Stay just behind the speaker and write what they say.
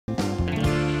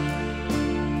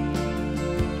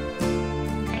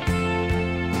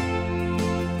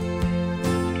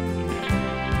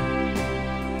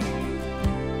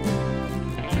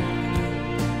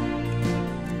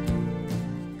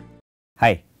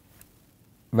Hi,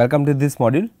 welcome to this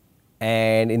module,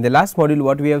 and in the last module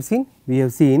what we have seen? We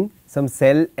have seen some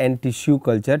cell and tissue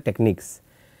culture techniques.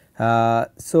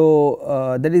 That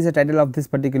is the title of this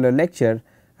particular lecture,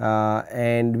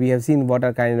 and we have seen what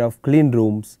are kind of clean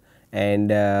rooms and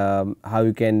how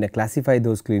you can classify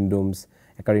those clean rooms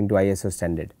according to ISO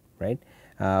standard, right.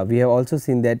 We have also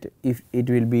seen that if it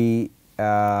will be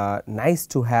nice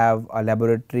to have a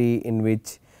laboratory in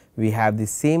which we have the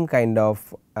same kind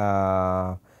of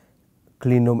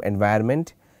clean room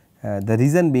environment. The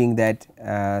reason being that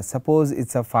suppose it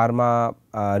is a pharma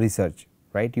research,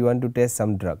 right. You want to test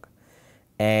some drug,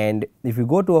 and if you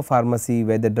go to a pharmacy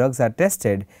where the drugs are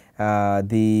tested,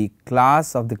 the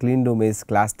class of the clean room is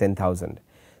class 10,000.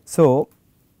 So,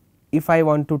 if I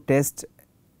want to test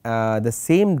the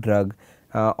same drug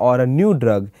or a new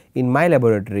drug in my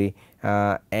laboratory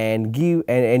and give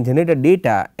and generate a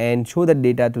data and show that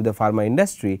data to the pharma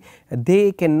industry,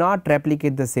 they cannot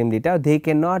replicate the same data, they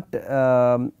cannot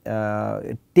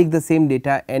take the same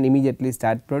data and immediately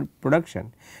start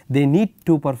production. They need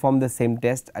to perform the same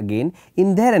test again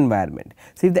in their environment.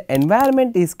 So, if the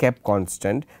environment is kept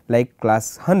constant like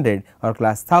class 100 or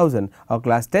class 1000 or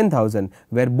class 10,000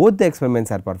 where both the experiments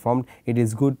are performed, it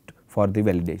is good for the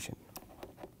validation.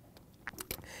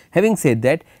 Having said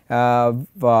that,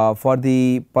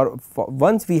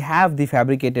 once we have the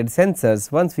fabricated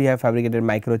sensors, once we have fabricated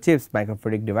microchips,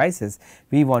 microfluidic devices,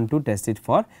 we want to test it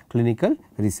for clinical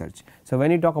research. So,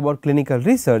 when we talk about clinical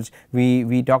research,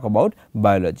 we talk about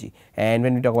biology, and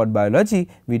when we talk about biology,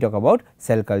 we talk about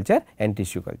cell culture and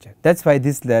tissue culture. That is why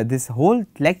this whole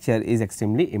lecture is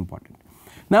extremely important.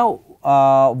 Now,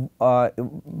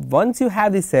 once you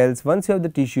have the cells, once you have the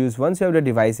tissues, once you have the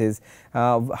devices,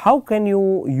 how can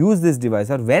you use this device,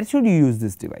 or where should you use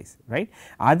this device, right?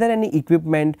 Are there any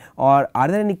equipment or are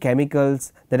there any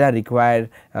chemicals that are required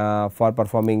for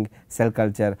performing cell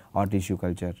culture or tissue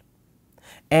culture?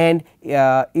 And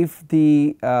if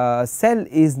the cell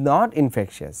is not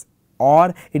infectious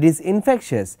or it is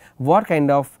infectious, what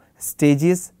kind of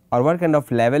stages or what kind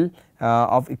of level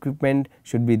of equipment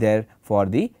should be there for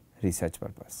the research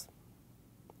purpose.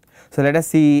 So, let us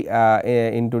see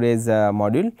in today's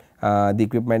module the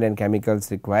equipment and chemicals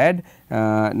required.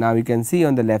 Now, you can see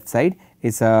on the left side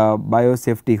is a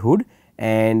biosafety hood,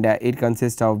 and it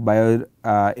consists of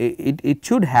it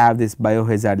should have this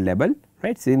biohazard label,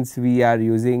 right, since we are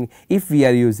using, if we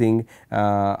are using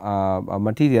a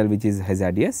material which is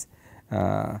hazardous.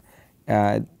 There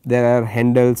are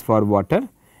handles for water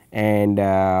and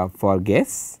for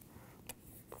gas.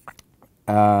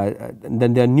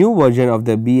 Then the new version of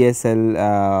the BSL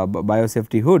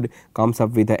biosafety hood comes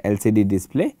up with a LCD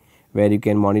display where you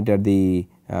can monitor the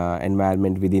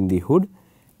environment within the hood.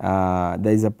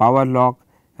 There is a power lock.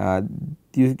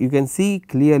 You can see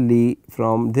clearly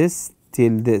from this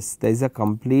till this, there is a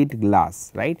complete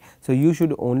glass, right. So, you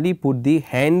should only put the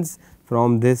hands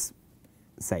from this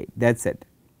side, that is it.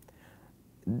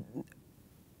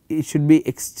 It should be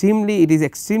it is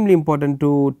extremely important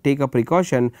to take a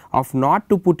precaution of not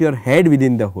to put your head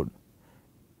within the hood,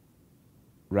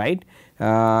 right.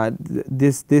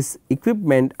 This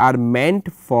equipment are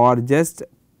meant for just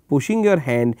pushing your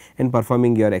hand and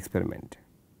performing your experiment.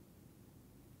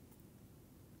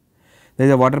 There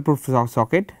is a waterproof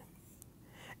socket,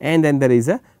 and then there is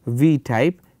a V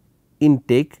type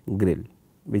intake grill,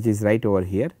 which is right over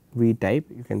here, V type,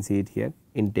 you can see it here,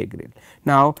 intake grill.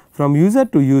 Now, from user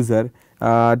to user,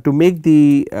 to make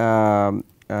the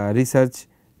research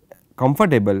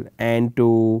comfortable and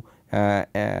for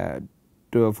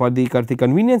the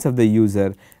convenience of the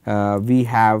user, we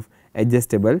have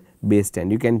adjustable base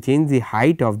stand. You can change the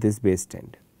height of this base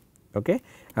stand, okay,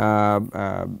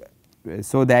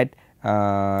 so that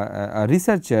a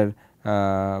researcher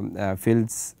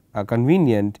feels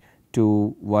convenient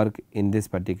to work in this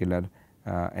particular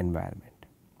environment.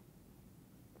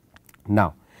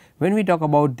 Now, when we talk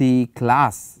about the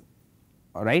class,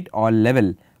 right, or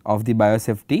level of the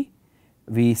biosafety,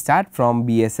 we start from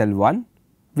BSL1,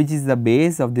 which is the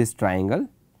base of this triangle,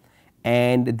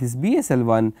 and this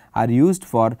BSL1 are used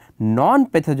for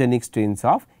non-pathogenic strains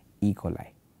of E.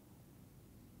 coli.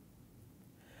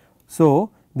 So,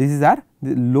 these are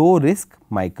the low risk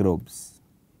microbes,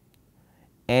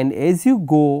 and as you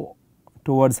go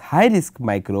towards high risk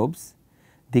microbes,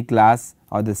 the class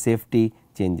or the safety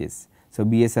changes. So,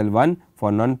 BSL1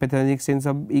 for non-pathogenic strains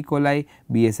of E. coli,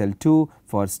 BSL2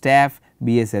 for staph,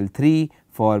 BSL3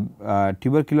 for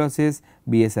tuberculosis,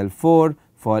 BSL4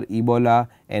 for Ebola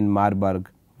and Marburg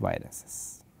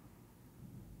viruses.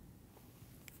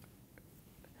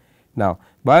 Now,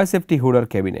 biosafety hood or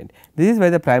cabinet, this is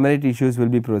where the primary tissues will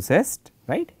be processed,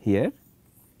 right here.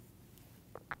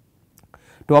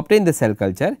 To obtain the cell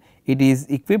culture, it is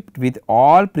equipped with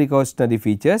all precautionary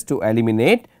features to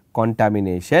eliminate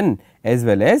contamination as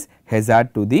well as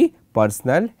hazard to the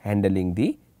personnel handling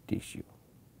the tissue.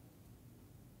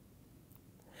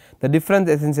 The different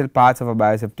essential parts of a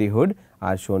biosafety hood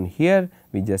are shown here,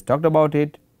 we just talked about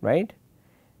it, right,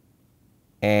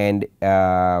 and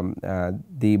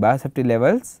the biosafety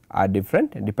levels are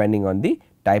different depending on the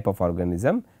type of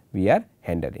organism we are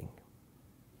handling.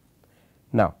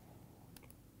 Now,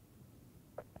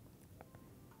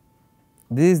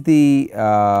 this is the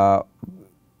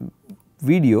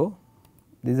video,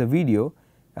 this is a video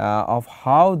of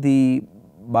how the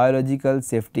biological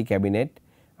safety cabinet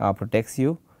protects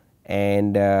you,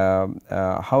 and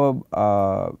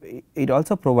how it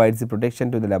also provides the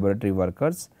protection to the laboratory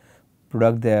workers,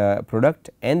 product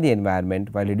and the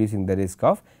environment while reducing the risk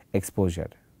of exposure,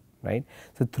 right.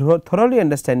 So, thoroughly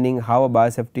understanding how a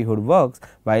biosafety hood works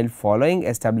while following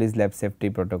established lab safety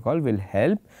protocol will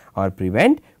help or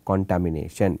prevent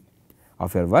contamination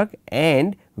of your work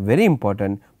and very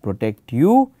important protect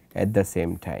you at the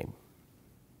same time,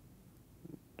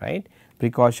 right.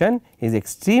 Precaution is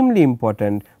extremely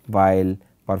important while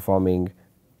performing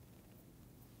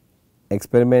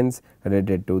experiments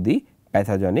related to the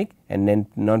pathogenic and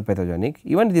non-pathogenic.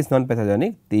 Even if it is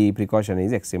non-pathogenic, the precaution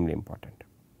is extremely important.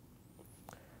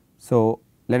 So,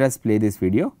 let us play this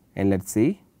video and let us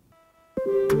see.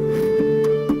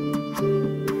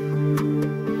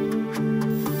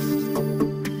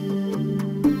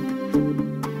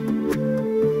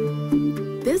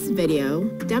 This video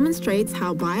demonstrates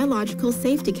how biological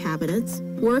safety cabinets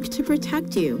work to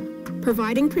protect you,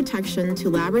 providing protection to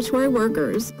laboratory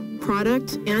workers,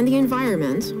 product, and the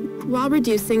environment while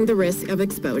reducing the risk of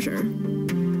exposure.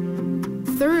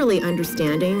 Thoroughly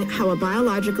understanding how a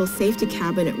biological safety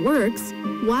cabinet works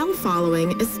while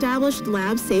following established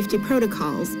lab safety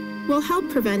protocols will help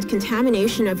prevent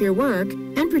contamination of your work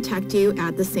and protect you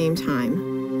at the same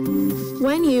time.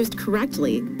 When used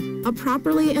correctly, a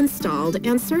properly installed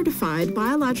and certified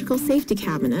biological safety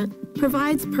cabinet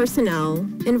provides personnel,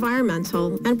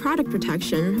 environmental, and product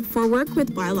protection for work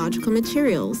with biological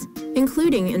materials,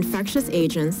 including infectious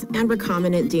agents and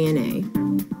recombinant DNA.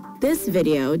 This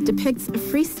video depicts a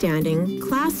freestanding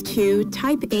Class II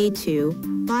Type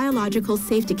A2 biological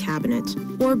safety cabinet,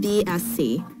 or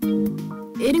BSC.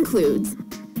 It includes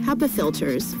HEPA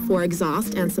filters for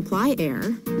exhaust and supply air,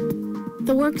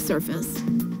 the work surface,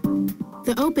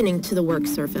 the opening to the work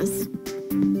surface,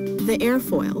 the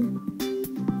airfoil,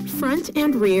 front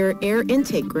and rear air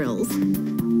intake grills,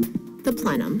 the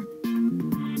plenum.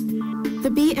 The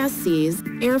BSC's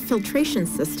air filtration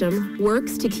system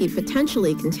works to keep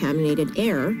potentially contaminated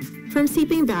air from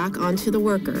seeping back onto the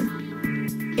worker.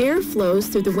 Air flows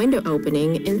through the window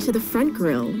opening into the front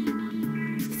grill,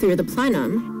 through the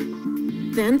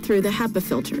plenum, then through the HEPA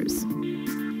filters.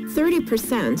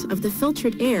 30% of the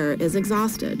filtered air is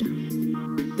exhausted.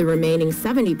 The remaining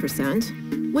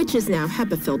 70%, which is now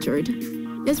HEPA filtered,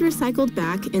 is recycled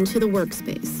back into the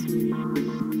workspace.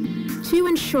 To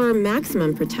ensure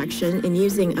maximum protection in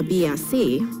using a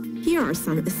BSC, here are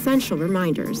some essential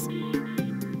reminders.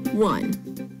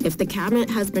 1. If the cabinet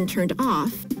has been turned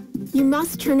off, you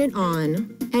must turn it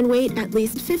on and wait at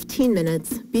least 15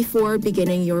 minutes before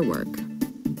beginning your work.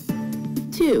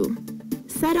 2.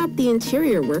 Set up the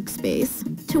interior workspace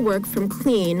to work from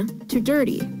clean to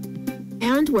dirty,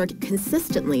 and work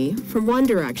consistently from one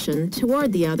direction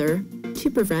toward the other to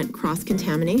prevent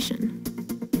cross-contamination.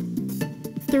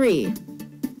 3.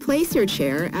 Place your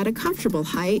chair at a comfortable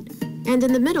height and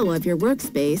in the middle of your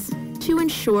workspace to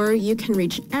ensure you can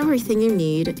reach everything you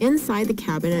need inside the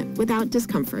cabinet without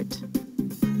discomfort.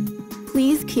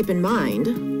 Please keep in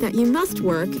mind that you must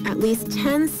work at least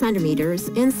 10 centimeters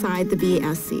inside the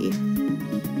BSC.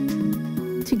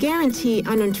 To guarantee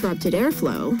uninterrupted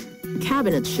airflow,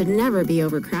 cabinets should never be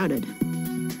overcrowded.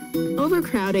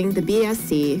 Overcrowding the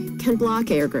BSC can block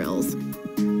air grills.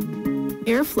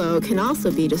 Airflow can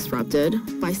also be disrupted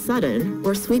by sudden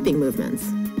or sweeping movements.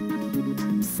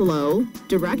 Slow,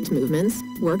 direct movements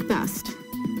work best.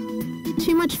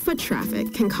 Too much foot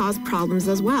traffic can cause problems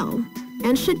as well,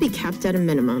 and should be kept at a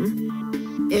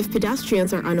minimum. If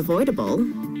pedestrians are unavoidable,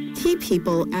 keep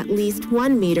people at least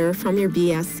 1 meter from your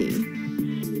BSC.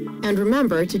 And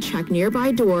remember to check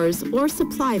nearby doors or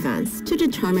supply vents to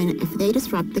determine if they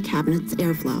disrupt the cabinet's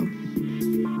airflow.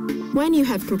 When you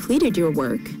have completed your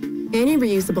work, any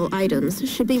reusable items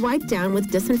should be wiped down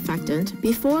with disinfectant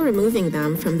before removing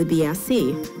them from the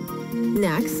BSC.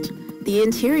 Next, the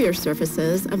interior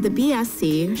surfaces of the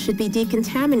BSC should be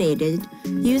decontaminated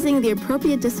using the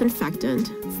appropriate disinfectant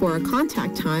for a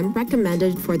contact time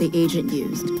recommended for the agent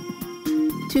used.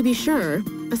 To be sure,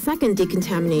 a second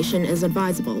decontamination is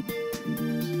advisable.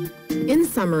 In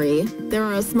summary, there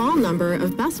are a small number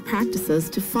of best practices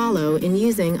to follow in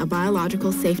using a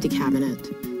biological safety cabinet.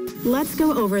 Let's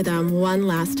go over them one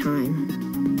last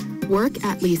time. Work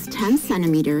at least 10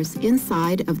 centimeters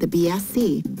inside of the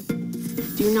BSC.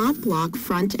 Do not block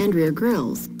front and rear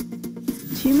grills.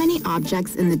 Too many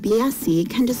objects in the BSC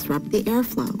can disrupt the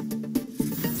airflow.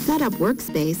 Set up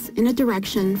workspace in a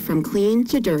direction from clean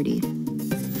to dirty.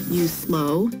 Use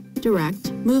slow,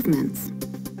 direct movements.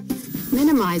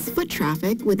 Minimize foot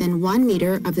traffic within 1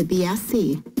 meter of the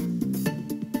BSC.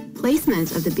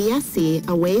 Placement of the BSC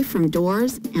away from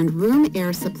doors and room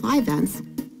air supply vents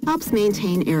helps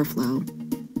maintain airflow.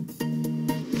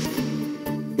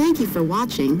 Thank you for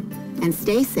watching, and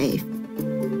stay safe.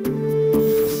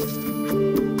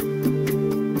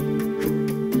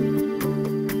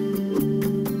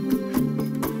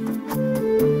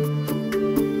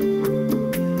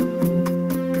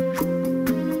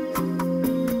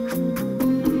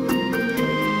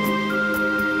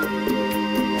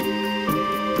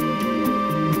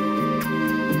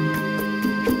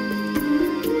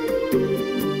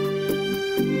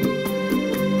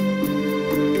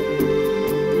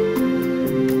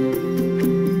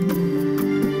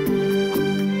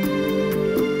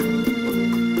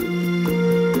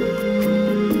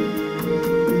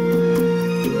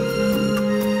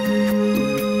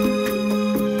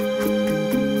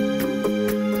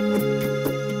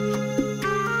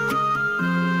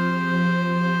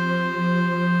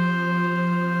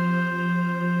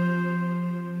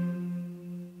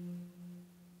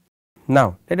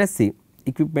 Now, let us see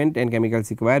equipment and chemicals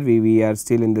required. We are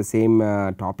still in the same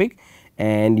topic,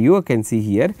 and you can see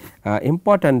here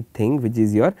important thing, which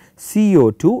is your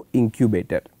CO2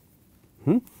 incubator.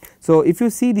 So, if you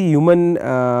see the human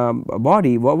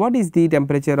body, what is the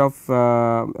temperature of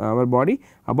our body?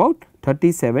 About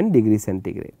 37 degrees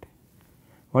centigrade.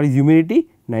 What is humidity?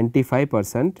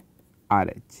 95%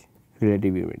 RH,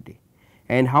 relative humidity.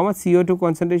 And how much CO2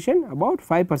 concentration? About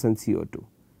 5% CO2,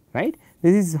 right.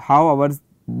 This is how our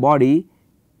body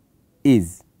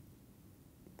is.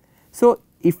 So,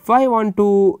 if I want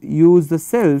to use the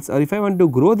cells, or if I want to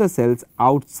grow the cells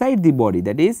outside the body,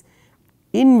 that is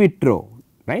in vitro,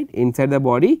 right, inside the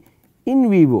body in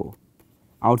vivo,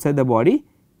 outside the body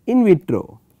in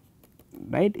vitro,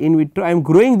 right. In vitro I am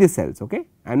growing the cells, okay.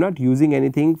 I am not using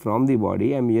anything from the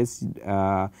body, I am just if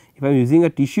I am using a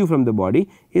tissue from the body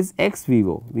is ex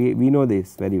vivo, we know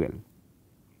this very well,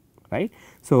 right.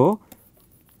 So,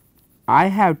 I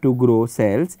have to grow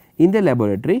cells in the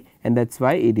laboratory, and that is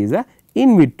why it is a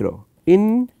in vitro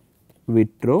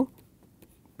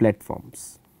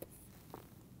platforms.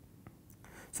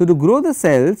 So, to grow the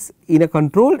cells in a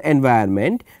controlled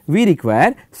environment, we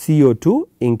require CO2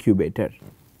 incubator,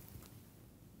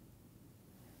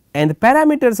 and the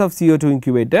parameters of CO2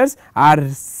 incubators are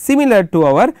similar to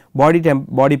our body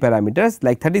parameters,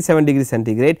 like 37 degrees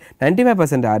centigrade,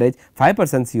 95% RH,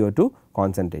 5% CO2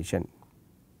 concentration.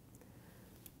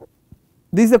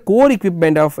 This is the core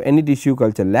equipment of any tissue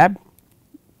culture lab.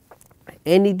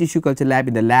 Any tissue culture lab,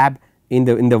 in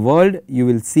the world, you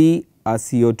will see a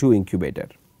CO2 incubator.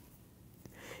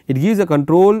 It gives a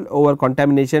control over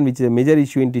contamination, which is a major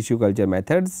issue in tissue culture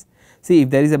methods. See,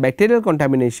 if there is a bacterial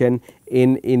contamination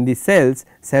in the cells,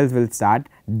 cells will start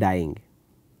dying.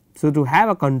 So, to have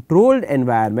a controlled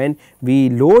environment, we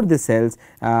load the cells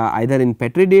either in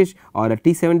petri dish or a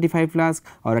T75 flask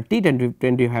or a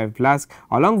T25 flask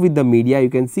along with the media. You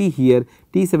can see here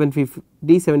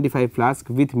T75 flask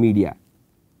with media.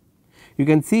 You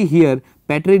can see here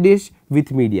petri dish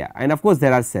with media, and of course,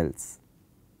 there are cells,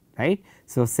 right.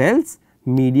 So, cells,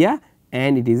 media,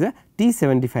 and it is a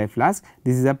T75 flask.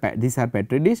 These are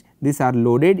petri dish, these are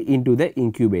loaded into the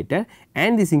incubator,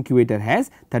 and this incubator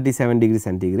has 37 degrees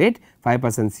centigrade, 5%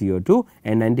 CO2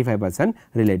 and 95%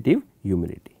 relative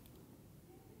humidity.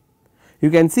 You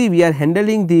can see we are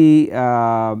handling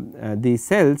the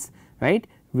cells, right,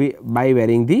 by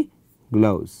wearing the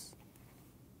gloves,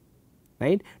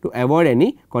 right, to avoid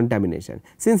any contamination.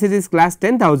 Since it is class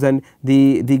 10,000,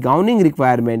 the gowning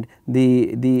requirement,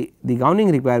 the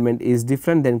gowning requirement is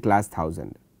different than class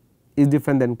 1000, is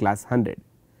different than class 100,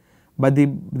 but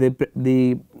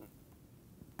the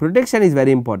protection is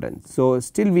very important. So,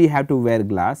 still we have to wear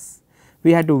glass,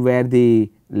 we have to wear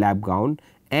the lab gown,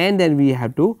 and then we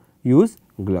have to use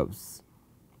gloves.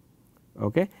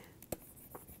 Okay.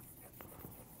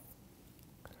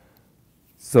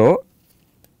 So,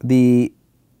 the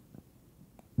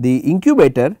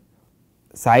incubator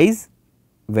size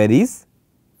varies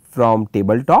from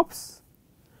tabletops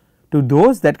to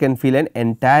those that can fill an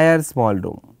entire small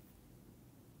room.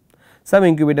 Some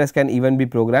incubators can even be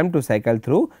programmed to cycle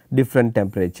through different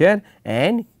temperature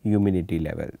and humidity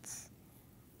levels.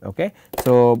 Okay.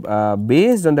 So,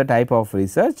 based on the type of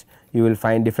research you will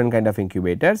find different kind of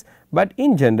incubators, but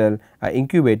in general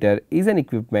incubator is an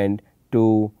equipment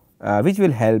to which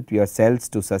will help your cells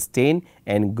to sustain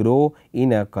and grow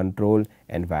in a controlled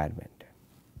environment.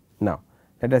 Now,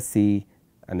 let us see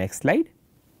a next slide.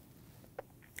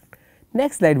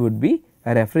 Next slide would be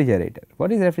a refrigerator.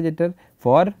 What is refrigerator?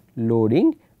 For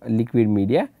loading liquid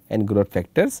media and growth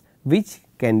factors, which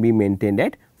can be maintained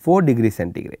at 4 degrees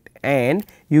centigrade, and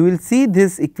you will see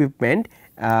this equipment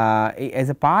as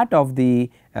a part of the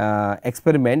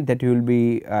experiment that you will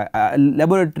be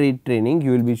laboratory training.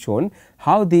 You will be shown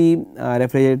how the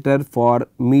refrigerator for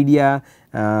media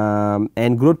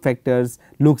and growth factors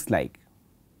looks like,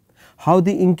 how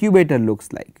the incubator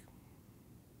looks like.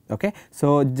 Okay.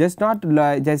 So, just not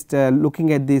just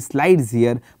looking at the slides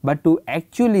here, but to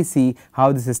actually see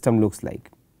how the system looks like.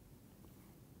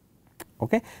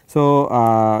 Okay.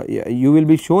 So, you will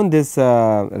be shown this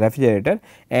refrigerator,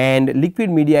 and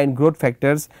liquid media and growth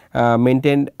factors are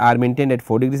maintained at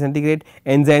 4 degrees centigrade.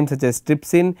 Enzymes such as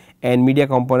trypsin and media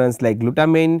components like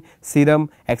glutamine,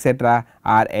 serum, etc.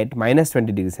 are at -20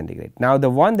 degrees centigrade. Now, the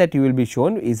one that you will be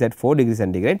shown is at 4 degrees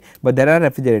centigrade, but there are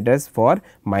refrigerators for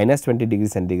 -20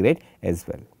 degrees centigrade as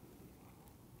well.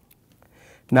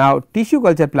 Now, tissue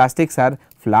culture plastics are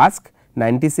flask,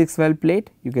 96 well plate,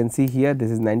 you can see here this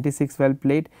is 96 well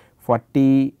plate,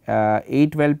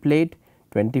 48 well plate,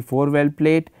 24 well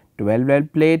plate, 12 well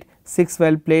plate, 6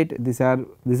 well plate. These are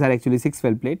actually 6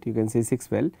 well plate, you can see 6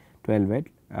 well, 12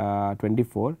 well,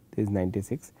 24, this is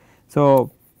 96.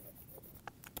 So,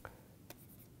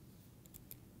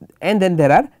 and then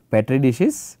there are petri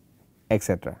dishes,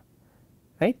 etc.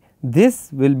 Right. This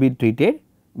will be treated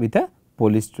with a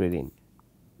polystyrene.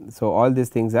 So, all these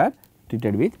things are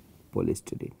treated with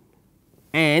polystyrene,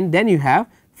 and then you have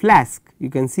flask. You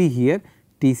can see here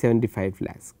T75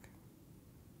 flask,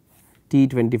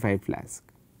 T25 flask.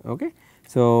 Okay.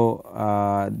 So,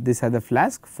 these are the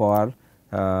flask for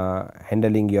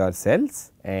handling your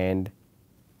cells and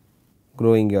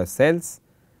growing your cells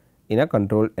in a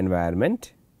controlled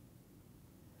environment.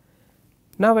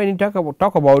 Now, when you talk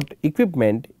about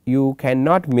equipment, you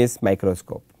cannot miss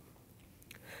microscope.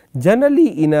 Generally,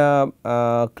 in a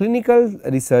clinical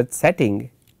research setting,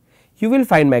 you will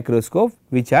find microscope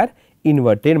which are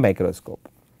inverted microscope,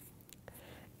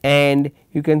 and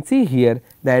you can see here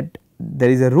that there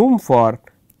is a room for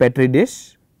petri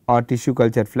dish or tissue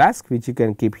culture flask, which you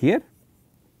can keep here.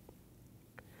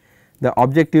 The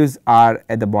objectives are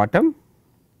at the bottom,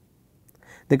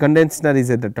 the condenser is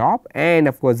at the top, and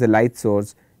of course, the light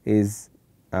source is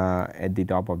at the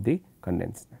top of the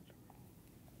condenser.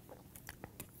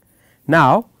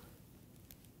 Now,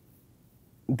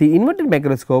 the inverted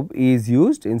microscope is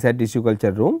used inside tissue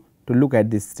culture room to look at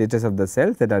the status of the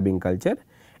cells that are being cultured,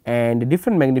 and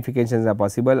different magnifications are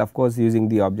possible, of course, using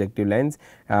the objective lens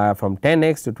from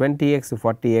 10x to 20x to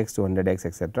 40x to 100x,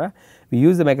 etc. We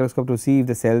use the microscope to see if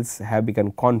the cells have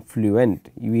become confluent.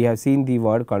 We have seen the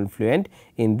word confluent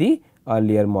in the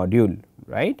earlier module,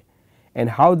 right, and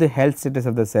how the health status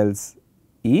of the cells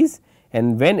is,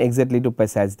 and when exactly to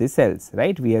passage the cells,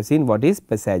 right. We have seen what is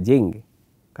passaging,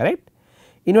 correct.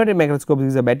 Inverted microscope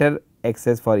gives a better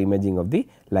access for imaging of the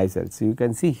live cells. So, you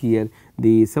can see here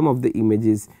the some of the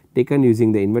images taken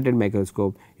using the inverted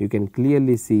microscope, you can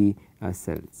clearly see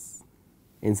cells.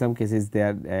 In some cases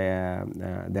there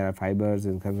are fibers,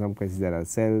 in some cases there are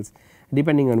cells,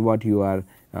 depending on what you are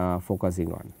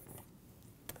focusing on,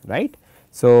 right.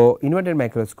 So, inverted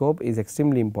microscope is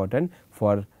extremely important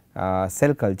for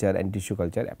cell culture and tissue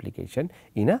culture application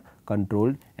in a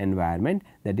controlled environment,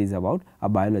 that is about a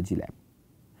biology lab,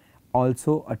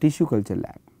 also a tissue culture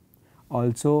lab,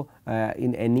 also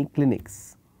in any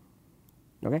clinics,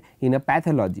 okay, in a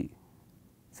pathology.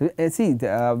 So, see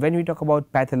when we talk about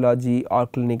pathology or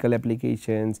clinical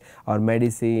applications or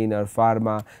medicine or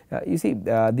pharma, you see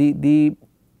the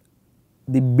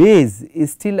base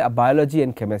is still a biology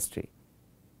and chemistry,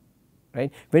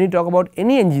 right. When you talk about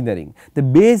any engineering, the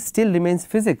base still remains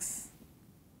physics.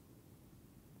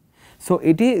 So,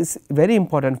 it is very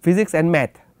important, physics and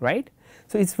math, right.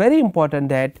 So, it is very important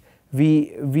that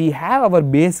we have our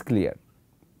base clear,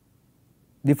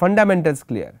 the fundamentals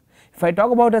clear. If I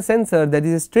talk about a sensor that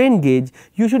is a strain gauge,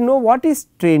 you should know what is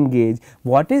strain gauge,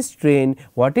 what is strain,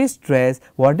 what is stress,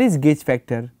 what is gauge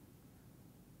factor.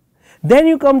 Then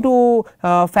you come to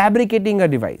fabricating a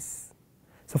device.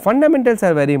 So, fundamentals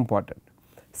are very important.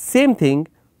 Same thing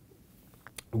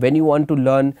when you want to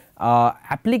learn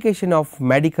application of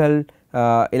medical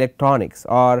electronics,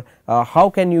 or how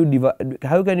can you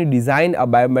design a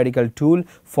biomedical tool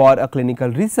for a clinical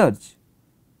research?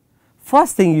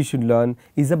 First thing you should learn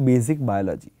is a basic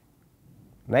biology,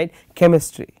 right,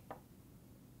 chemistry.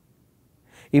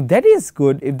 If that is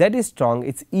good, if that is strong,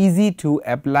 it is easy to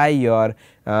apply your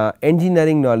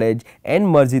engineering knowledge and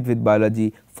merge it with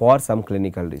biology for some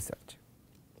clinical research,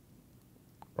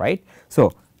 right.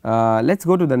 So, let us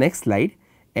go to the next slide,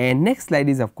 and next slide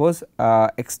is of course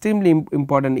extremely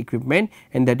important equipment,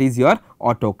 and that is your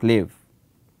autoclave.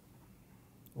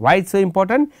 Why it is so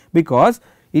important? Because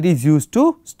it is used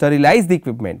to sterilize the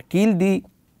equipment, kill the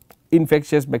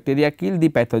infectious bacteria, kill the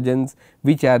pathogens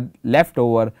which are left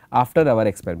over after our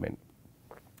experiment.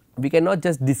 We cannot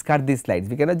just discard these slides,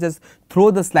 we cannot just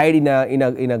throw the slide in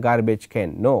a garbage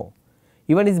can, no.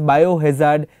 Even is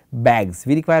biohazard bags,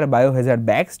 we require biohazard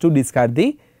bags to discard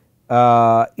the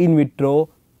in vitro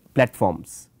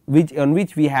platforms on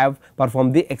which we have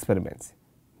performed the experiments,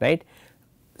 right.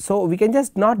 So, we can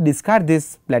just not discard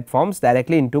these platforms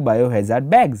directly into biohazard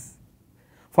bags.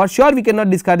 For sure we cannot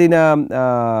discard in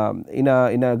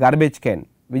a garbage can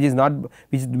which is not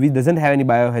which does not have any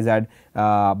biohazard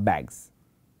bags.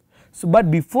 So, but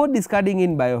before discarding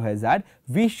in biohazard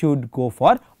we should go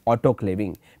for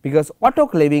autoclaving, because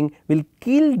autoclaving will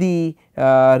kill the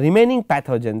remaining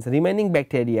pathogens, remaining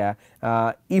bacteria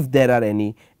if there are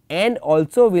any, and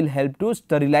also will help to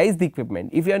sterilize the equipment.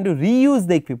 If you want to reuse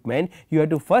the equipment, you have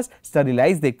to first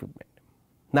sterilize the equipment.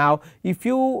 Now, if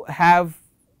you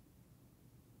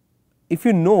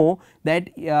know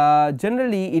that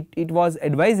generally it was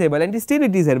advisable, and still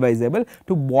it is advisable,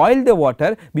 to boil the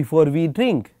water before we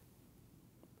drink.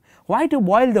 Why to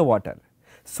boil the water?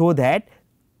 So that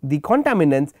the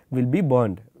contaminants will be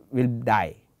burned, will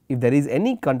die. If there is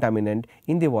any contaminant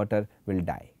in the water, will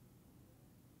die.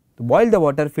 To boil the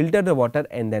water, filter the water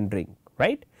and then drink,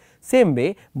 right. Same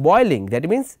way boiling, that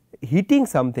means heating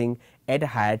something at a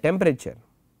higher temperature,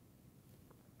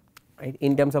 right.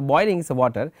 In terms of boiling is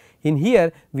water, in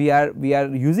here we are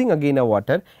using again a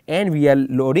water, and we are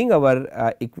loading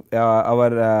our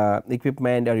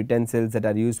equipment or utensils that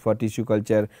are used for tissue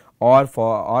culture or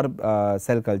for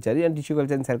cell culture, and tissue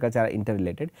culture and cell culture are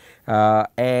interrelated,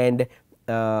 and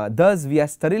thus we are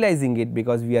sterilizing it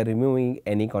because we are removing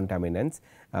any contaminants,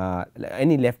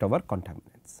 any leftover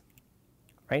contaminants,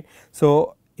 right.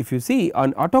 So, if you see,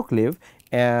 an autoclave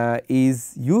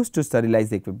is used to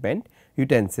sterilize the equipment,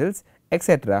 utensils,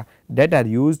 etc., that are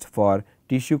used for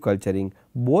tissue culturing,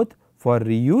 both for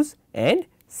reuse and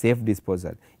safe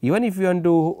disposal. Even if you want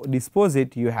to dispose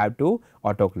it, you have to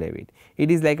autoclave it.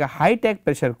 It is like a high tech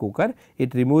pressure cooker.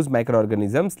 It removes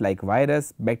microorganisms like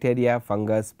virus, bacteria,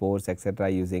 fungus, spores, etc.,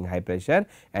 using high pressure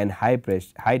and high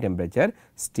temperature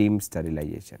steam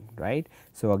sterilization, right.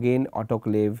 So, again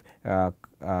autoclave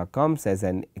comes as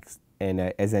an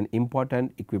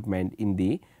important equipment in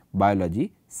the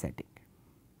biology setting.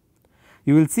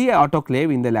 You will see an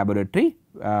autoclave in the laboratory,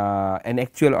 an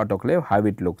actual autoclave, how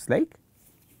it looks like.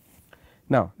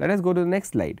 Now, let us go to the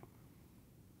next slide.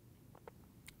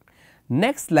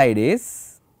 Next slide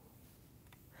is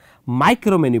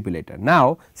micro manipulator.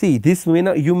 Now, see, this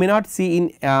you may not see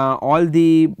in all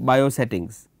the bio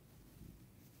settings,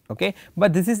 okay,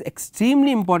 but this is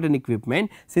extremely important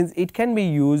equipment, since it can be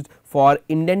used for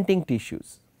indenting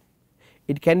tissues,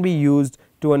 it can be used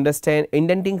to understand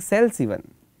indenting cells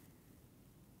even,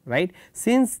 right.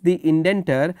 Since the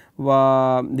indenter,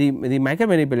 the micro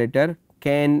manipulator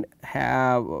can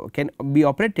be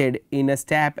operated in a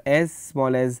step as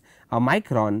small as a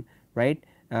micron, right.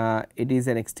 It is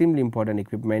an extremely important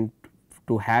equipment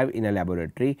to have in a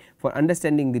laboratory for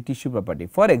understanding the tissue property.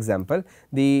 For example,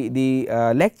 the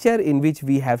lecture in which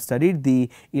we have studied the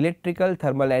electrical,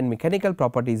 thermal and mechanical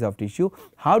properties of tissue,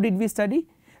 how did we study?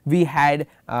 We had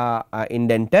a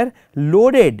indenter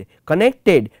loaded,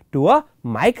 connected to a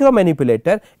micro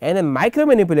manipulator, and a micro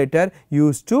manipulator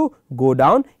used to go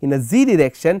down in a z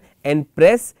direction and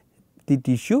press the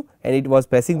tissue, and it was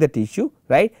pressing the tissue,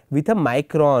 right, with a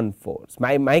micron force,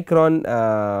 micron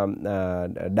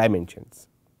dimensions,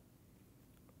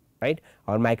 right,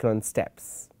 or micron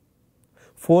steps.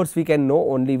 Force we can know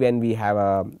only when we have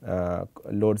a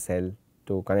load cell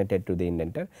to connected to the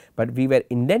indenter, but we were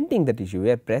indenting the tissue,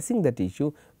 we are pressing the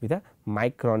tissue with a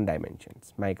micron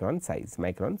dimensions, micron size,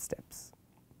 micron steps.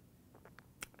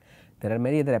 There are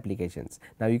many other applications.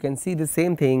 Now, you can see the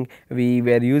same thing we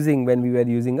were using when we were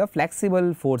using a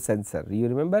flexible force sensor. You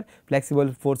remember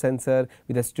flexible force sensor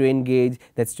with a strain gauge,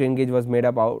 that strain gauge was made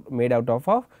out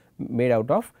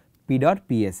of P dot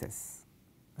PSS,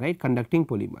 right, conducting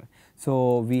polymer.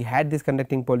 So, we had this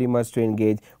conducting polymers to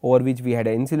engage, over which we had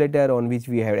an insulator, on which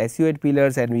we had SU8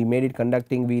 pillars, and we made it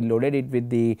conducting. We loaded it with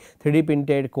the 3D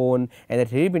printed cone, and the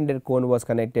 3D printed cone was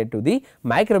connected to the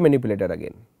micro manipulator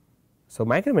again. So,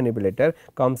 micro manipulator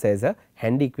comes as a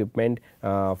handy equipment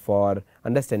for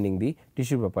understanding the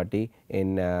tissue property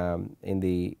in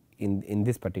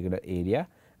this particular area,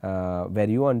 where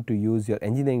you want to use your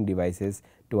engineering devices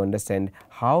to understand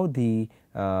how the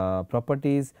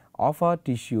properties of a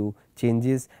tissue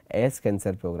changes as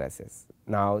cancer progresses.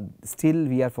 Now, still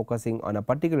we are focusing on a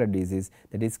particular disease,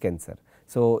 that is cancer.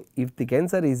 So, if the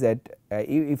cancer is at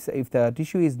if the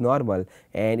tissue is normal,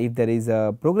 and if there is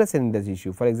a progression in the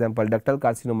tissue, for example, ductal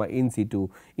carcinoma in situ,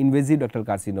 invasive ductal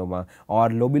carcinoma, or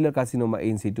lobular carcinoma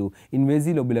in situ,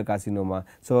 invasive lobular carcinoma.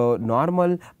 So,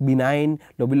 normal benign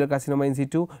lobular carcinoma in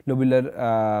situ,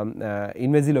 lobular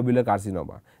invasive lobular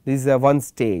carcinoma, this is one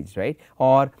stage, right,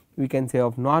 or we can say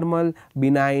of normal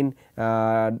benign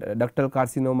ductal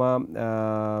carcinoma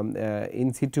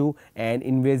in situ and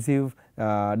invasive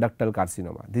ductal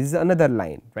carcinoma. This is another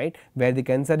line, right, where the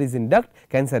cancer is in duct,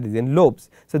 cancer is in lobes.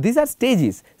 So, these are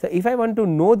stages. So, if I want to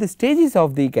know the stages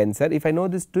of the cancer, if I know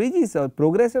the stages of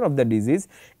progression of the disease,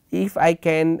 if I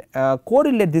can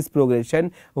correlate this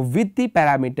progression with the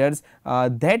parameters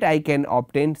that I can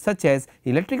obtain, such as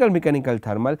electrical, mechanical,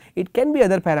 thermal, it can be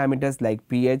other parameters like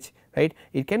pH, right,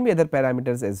 it can be other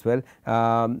parameters as well.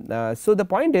 So, the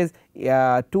point is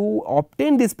to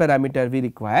obtain this parameter we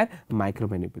require micro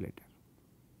manipulator.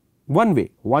 One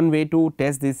way to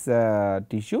test this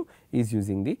tissue is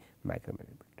using the micro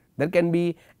manipulator. There can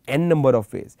be n number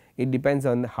of ways, it depends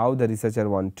on how the researcher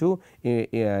want to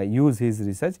use his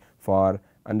research for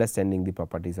understanding the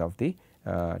properties of the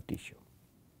tissue.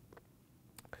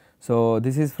 So,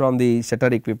 this is from the shutter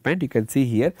equipment, you can see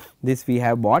here, this we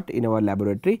have bought in our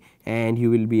laboratory, and you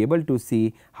will be able to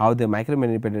see how the micro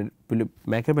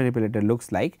manipulator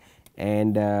looks like.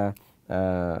 And the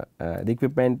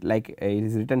equipment, like it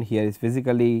is written here, is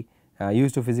physically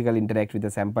used to physically interact with the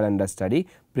sample under study,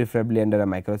 preferably under a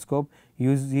microscope.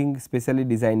 Using specially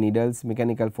designed needles,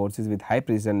 mechanical forces with high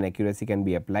precision and accuracy can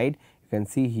be applied. You can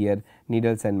see here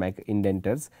needles and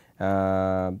indenters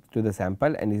to the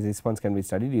sample, and its response can be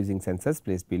studied using sensors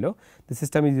placed below. The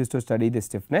system is used to study the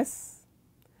stiffness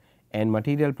and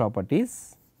material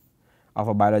properties of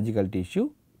a biological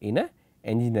tissue in a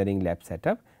engineering lab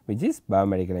setup, which is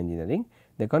biomedical engineering.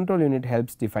 The control unit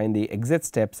helps define the exact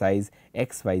step size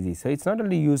x, y, z. So, it is not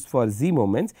only used for z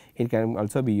moments, it can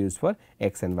also be used for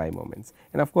x and y moments,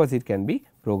 and of course, it can be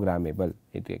programmable.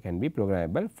 It can be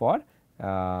programmable for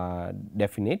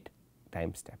definite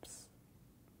time steps,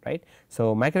 right.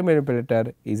 So, micro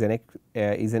manipulator is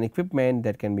an equipment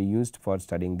that can be used for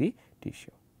studying the tissue.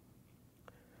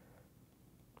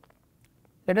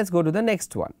 Let us go to the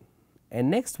next one,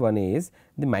 and next one is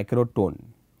the microtome.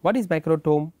 What is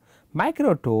microtome?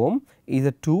 Microtome is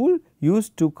a tool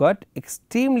used to cut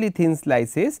extremely thin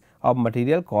slices of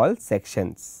material called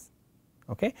sections.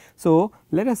 Okay. So,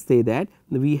 let us say that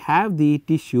we have the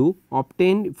tissue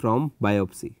obtained from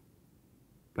biopsy,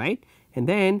 right, and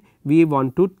then we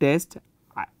want to test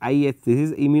IH, this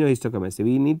is immunohistochemistry.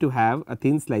 We need to have a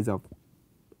thin slice of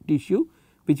tissue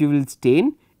which we will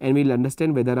stain, and we will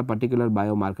understand whether a particular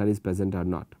biomarker is present or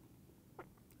not,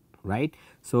 right.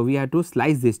 So, we have to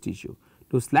slice this tissue.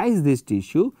 To slice this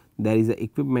tissue, there is a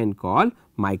equipment called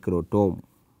microtome,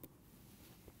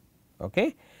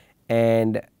 okay.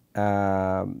 And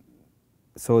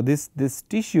so, this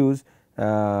tissues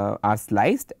are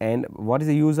sliced, and what is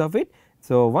the use of it?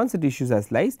 So, once the tissues are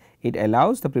sliced, it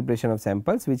allows the preparation of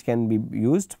samples which can be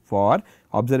used for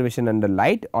observation under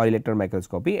light or electron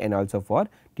microscopy, and also for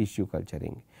tissue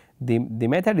culturing. The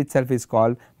method itself is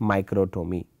called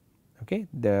microtomy. Okay.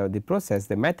 The process,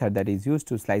 the method that is used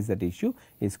to slice the tissue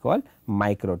is called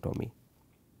microtomy.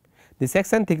 The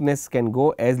section thickness can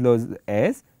go as low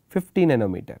as 50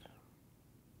 nanometer,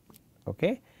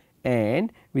 okay,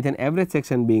 and with an average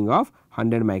section being of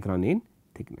 100 micron in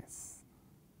thickness.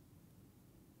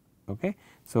 Okay.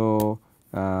 So,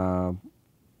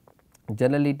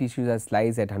 generally tissues are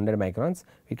sliced at 100 microns,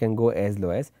 it can go as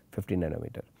low as 50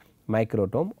 nanometer.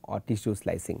 Microtome or tissue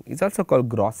slicing is also called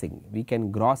grossing. We can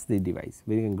gross the device,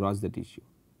 we can gross the tissue,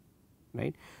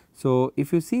 right. So,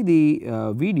 if you see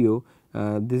the video,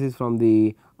 this is from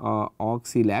the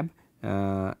Oxy lab,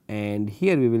 and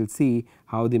here we will see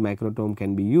how the microtome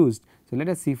can be used. So, let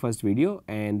us see first video,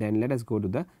 and then let us go to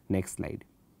the next slide.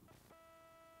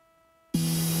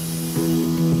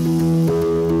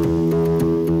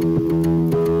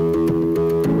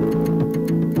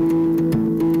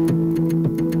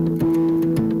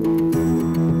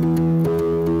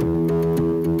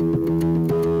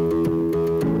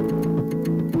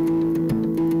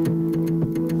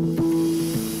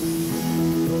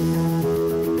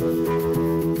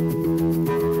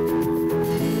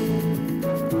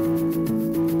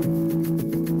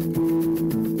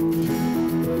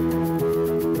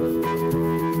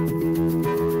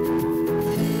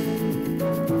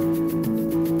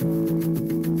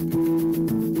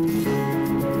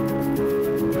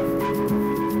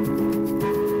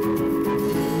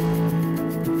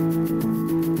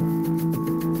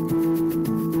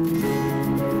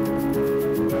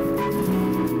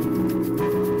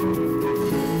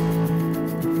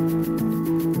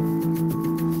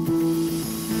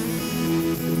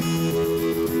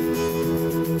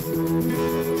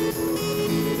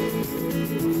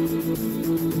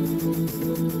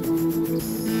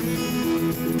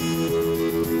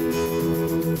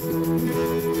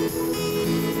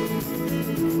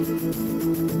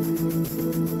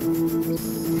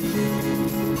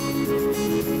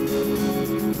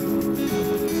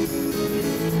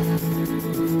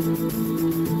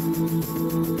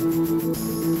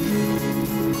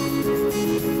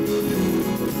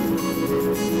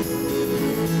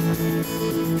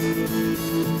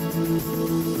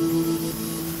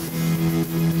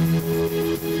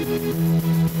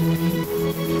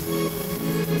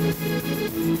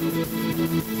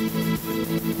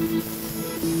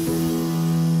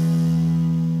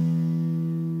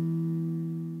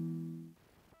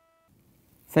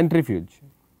 Centrifuge.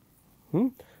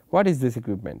 What is this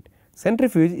equipment?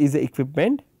 Centrifuge is the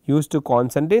equipment used to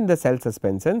concentrate the cell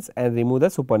suspensions and remove the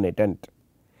supernatant.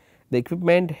 The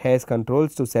equipment has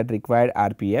controls to set required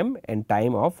RPM and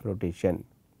time of rotation.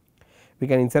 We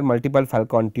can insert multiple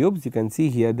Falcon tubes. You can see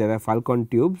here there are Falcon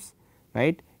tubes,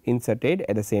 right, inserted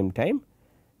at the same time,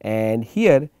 and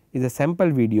here is a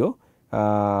sample video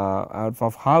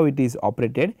of how it is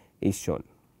operated is shown.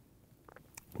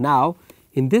 Now,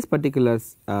 in this particular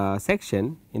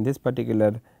section, in this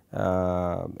particular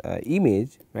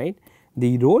image, right,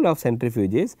 the role of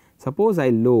centrifuge is, suppose I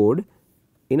load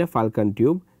in a Falcon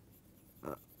tube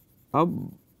a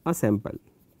sample,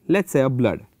 let us say a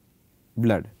blood.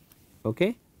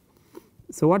 Okay.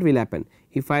 So, what will happen?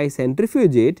 If I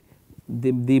centrifuge it,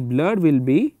 the blood will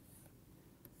be,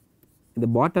 in the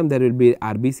bottom there will be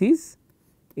RBCs,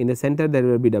 in the center there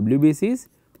will be WBCs,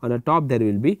 on the top there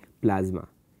will be plasma.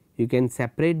 You can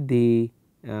separate the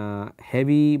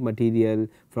heavy material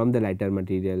from the lighter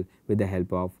material with the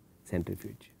help of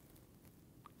centrifuge.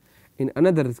 In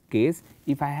another case,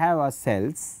 if I have a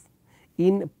cells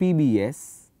in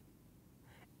PBS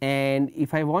and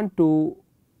if I want to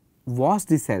wash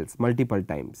the cells multiple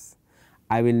times,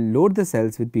 I will load the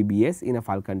cells with PBS in a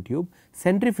Falcon tube,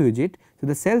 centrifuge it. So,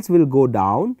 the cells will go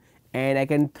down and I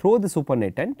can throw the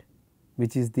supernatant,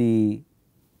 which is the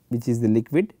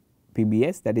liquid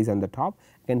PBS that is on the top,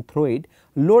 I can throw it,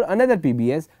 load another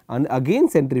PBS and again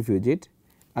centrifuge it,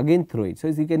 again throw it. So,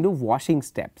 you can do washing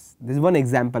steps. This is one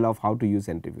example of how to use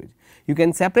centrifuge. You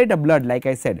can separate a blood, like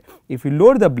I said, if you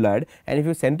load the blood and if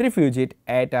you centrifuge it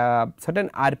at a certain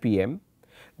RPM,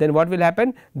 then what will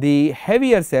happen? The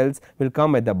heavier cells will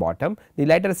come at the bottom, the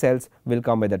lighter cells will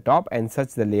come at the top, and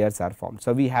such the layers are formed.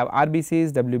 So, we have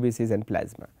RBCs, WBCs and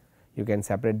plasma. You can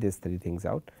separate these three things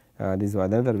out. This is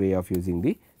another way of using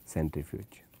the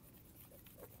centrifuge.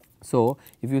 So,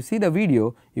 if you see the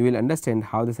video, you will understand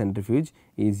how the centrifuge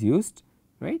is used,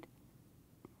 right.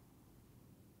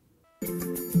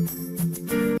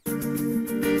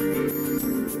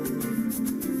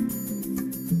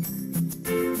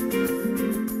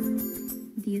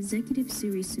 The Executive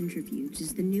Series Centrifuge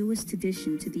is the newest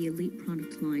addition to the elite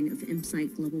product line of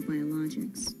Insight Global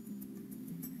Biologics.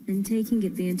 And taking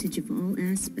advantage of all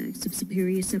aspects of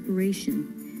superior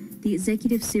separation, the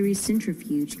Executive Series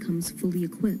Centrifuge comes fully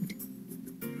equipped.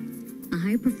 A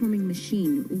high-performing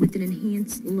machine with an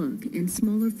enhanced look and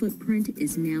smaller footprint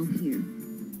is now here.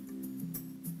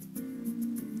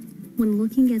 When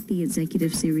looking at the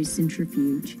Executive Series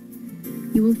Centrifuge,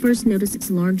 you will first notice its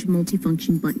large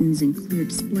multifunction buttons and clear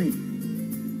display.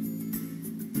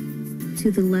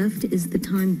 To the left is the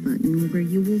time button, where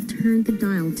you will turn the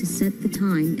dial to set the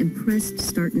time and press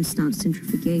start and stop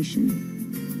centrifugation.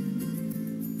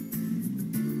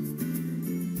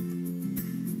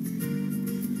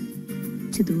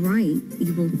 To the right,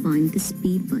 you will find the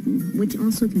speed button, which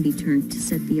also can be turned to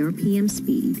set the RPM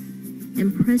speed,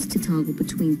 and press to toggle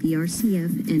between the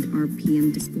RCF and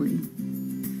RPM display.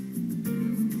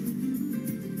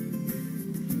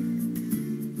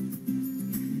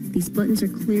 These buttons are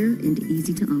clear and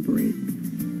easy to operate.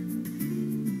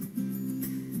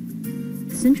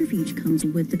 The centrifuge comes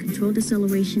with the controlled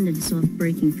deceleration and soft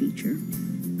braking feature.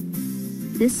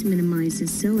 This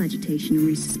minimizes cell agitation and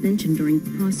resuspension during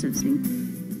processing.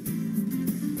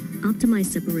 Optimized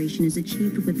separation is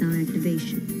achieved without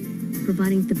activation,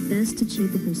 providing the best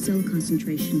achievable cell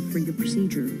concentration for your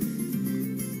procedure.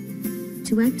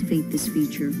 To activate this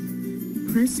feature,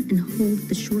 press and hold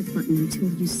the short button until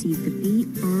you see the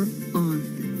BR off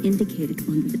indicated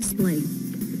on the display.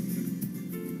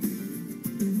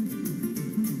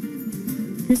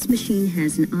 This machine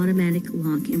has an automatic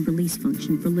lock and release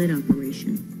function for lid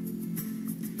operation.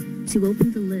 To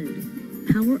open the lid,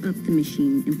 power up the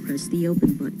machine and press the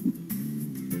open button.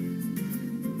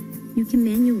 You can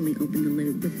manually open the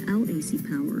lid without AC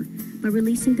power by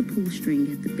releasing the pull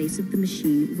string at the base of the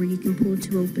machine, where you can pull it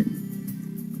to open.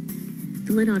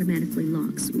 The lid automatically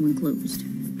locks when closed.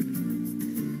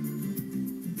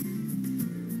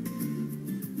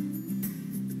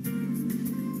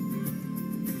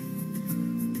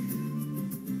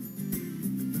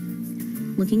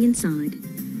 Looking inside,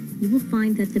 you will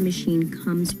find that the machine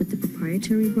comes with the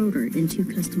proprietary rotor and two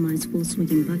customizable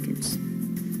swinging buckets.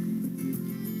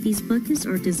 These buckets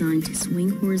are designed to swing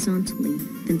horizontally,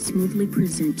 then smoothly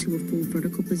present to a full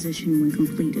vertical position when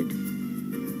completed.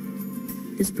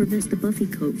 This prevents the buffy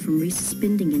coat from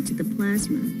resuspending into the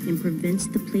plasma and prevents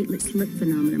the platelet slip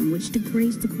phenomenon, which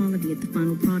degrades the quality of the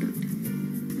final product.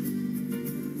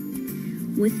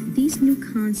 With these new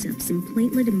concepts in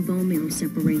platelet and bone marrow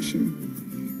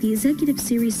separation, The executive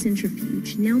series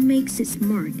centrifuge now makes its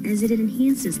mark as it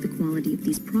enhances the quality of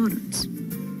these products.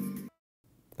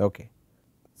 Okay.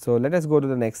 So, let us go to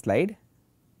the next slide,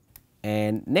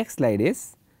 and next slide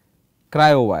is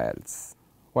cryovials.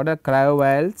 What are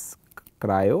cryovials?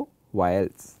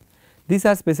 Cryovials. These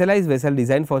are specialized vessels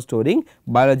designed for storing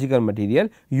biological material,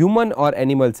 human or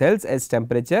animal cells at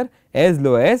temperature as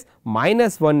low as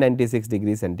 -196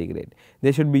 degrees centigrade.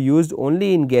 They should be used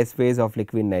only in gas phase of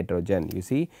liquid nitrogen. You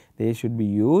see, they should be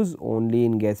used only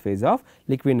in gas phase of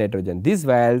liquid nitrogen. These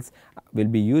vials will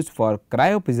be used for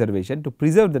cryopreservation to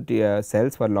preserve the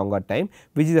cells for longer time,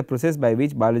 which is a process by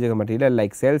which biological material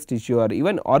like cells, tissue or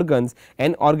even organs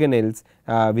and organelles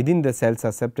within the cells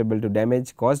susceptible to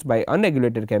damage caused by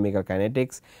unregulated chemical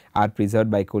kinetics are preserved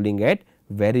by cooling at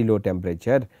very low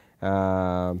temperature.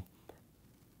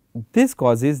 This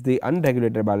causes the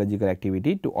unregulated biological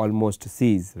activity to almost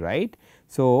cease, right.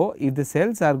 So, if the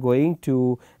cells are going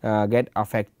to get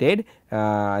affected,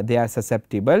 they are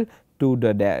susceptible to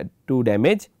the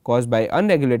damage caused by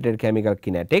unregulated chemical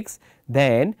kinetics,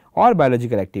 then or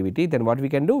biological activity, then what we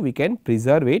can do? We can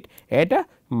preserve it at a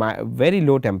very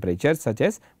low temperature such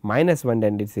as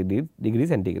 -196 degree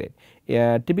centigrade.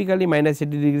 Typically -80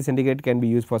 degree centigrade can be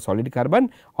used for solid carbon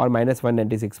or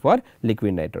 -196 for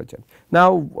liquid nitrogen.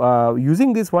 Now,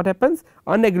 using this, what happens?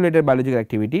 Unregulated biological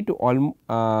activity to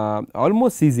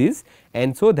almost ceases,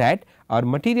 and so that our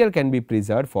material can be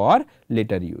preserved for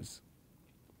later use.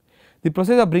 The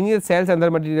process of bringing the cells and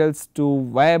other materials to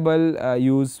viable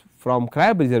use from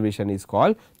cryopreservation is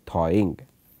called thawing.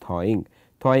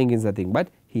 Thawing is nothing but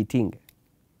heating.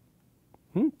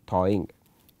 Thawing.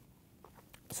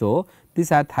 So,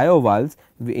 these are thiovalves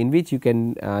in which you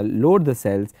can load the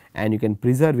cells and you can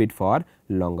preserve it for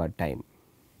longer time.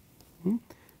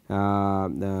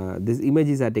 These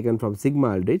images are taken from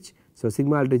Sigma Aldrich. So,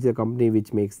 Sigma Aldrich is a company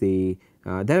which makes the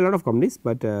there are a lot of companies,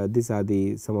 but these are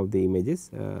the some of the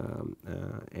images,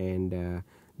 and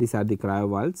these are the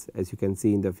cryovalves as you can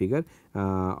see in the figure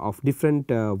of different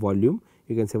volume.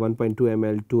 You can say 1.2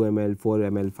 ml, 2 ml, 4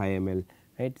 ml, 5 ml,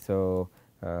 right. So,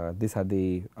 these are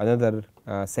the another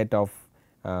set of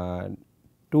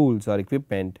tools or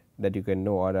equipment that you can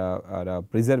know, or a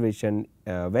preservation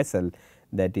vessel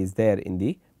that is there in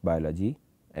the biology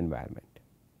environment.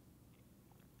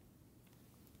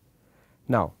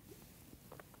 Now,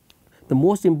 the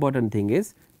most important thing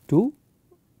is to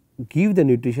give the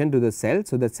nutrition to the cell,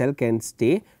 so the cell can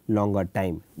stay longer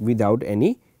time without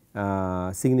any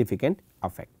significant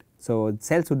effect. So,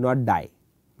 cell should not die,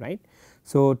 right.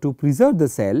 So, to preserve the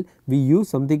cell, we use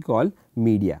something called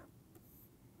media.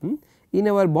 In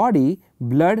our body,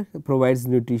 blood provides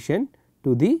nutrition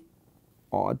to the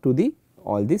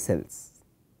all the cells,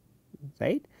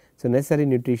 right. So, necessary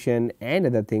nutrition and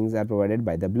other things are provided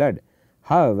by the blood.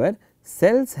 However,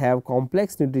 cells have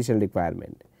complex nutritional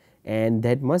requirement, and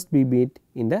that must be met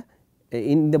in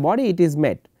the body it is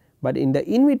met, but in the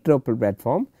in vitro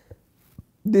platform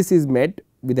this is met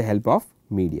with the help of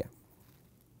media.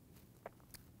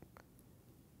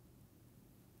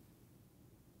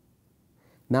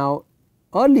 Now,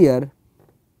 earlier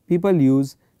people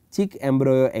use chick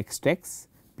embryo extracts,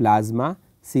 plasma,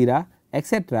 sera,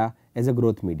 etc. as a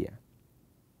growth media,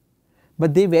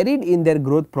 but they varied in their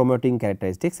growth promoting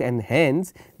characteristics, and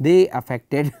hence they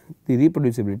affected the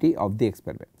reproducibility of the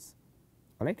experiments.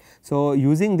 Alright. So,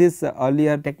 using this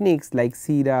earlier techniques like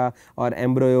sera or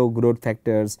embryo growth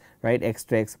factors, right,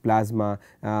 extracts, plasma,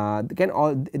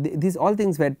 these all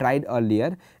things were tried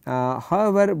earlier.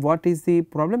 However, what is the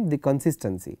problem? The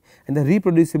consistency and the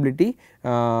reproducibility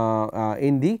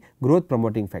in the growth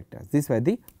promoting factors, these were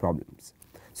the problems.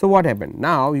 So, what happened?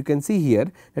 Now, you can see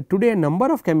here that today a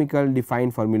number of chemical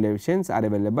defined formulations are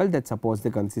available that supports the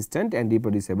consistent and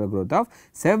reproducible growth of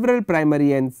several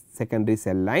primary and secondary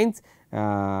cell lines,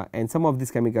 and some of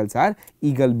these chemicals are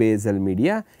Eagle basal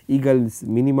media, Eagle's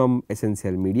minimum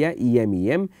essential media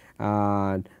EMEM,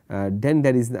 then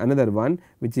there is another one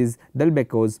which is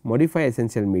Delbecque's modified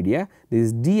essential media, this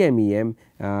is DMEM,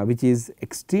 which is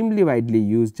extremely widely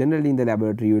used. Generally in the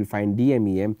laboratory you will find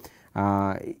DMEM,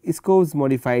 ISCO's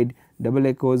modified double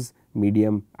echoes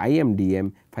medium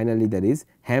IMDM, finally there is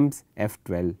HEMS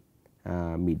F12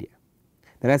 media.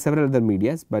 There are several other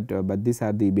medias, but these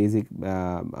are the basic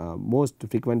most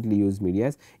frequently used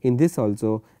medias. In this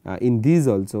also in these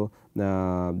also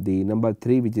the number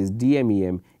 3, which is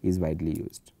DMEM, is widely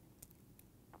used.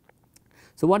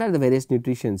 So, what are the various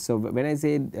nutritions? So, when I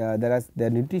say the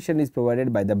nutrition is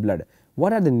provided by the blood,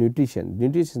 what are the nutrition?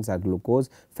 Nutritions are glucose,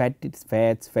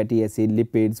 fats, fatty acid,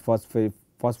 lipids,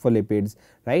 phospholipids,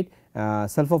 right,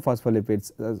 sulfur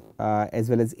phospholipids as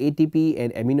well as ATP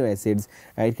and amino acids.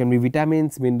 It can be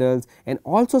vitamins, minerals, and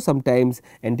also sometimes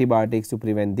antibiotics to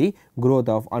prevent the growth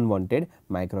of unwanted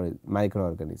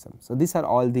microorganisms. So, these are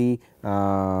all the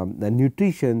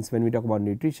nutritions. When we talk about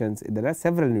nutritions, there are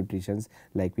several nutritions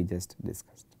like we just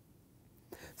discussed.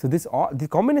 So, the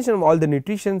combination of all the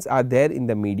nutritions are there in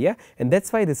the media, and that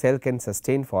is why the cell can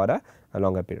sustain for a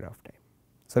longer period of time.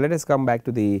 So, let us come back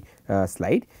to the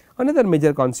slide. Another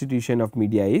major constitution of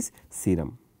media is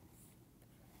serum.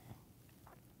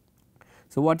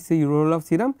 So, what is the role of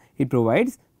serum? It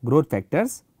provides growth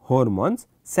factors, hormones,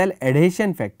 cell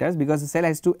adhesion factors, because the cell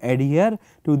has to adhere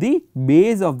to the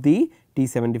base of the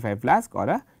T75 flask or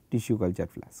a tissue culture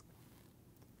flask,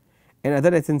 and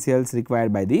other essentials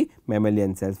required by the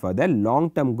mammalian cells for their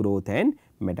long term growth and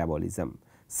metabolism.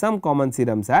 Some common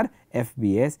serums are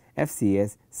FBS,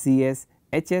 FCS, CS,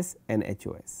 HS and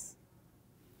HOS.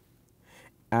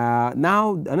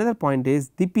 Now, another point is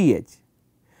the pH.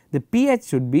 The pH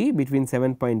should be between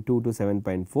 7.2 to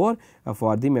 7.4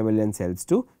 for the mammalian cells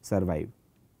to survive,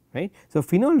 right. So,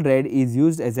 phenol red is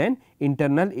used as an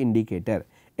internal indicator.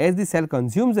 As the cell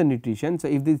consumes the nutrition. So,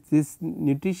 if this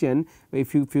nutrition,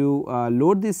 if you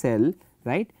load the cell,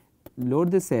 right,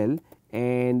 load the cell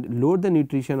and load the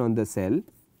nutrition on the cell,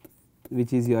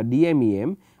 which is your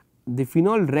DMEM, the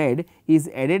phenol red is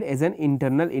added as an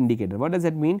internal indicator. What does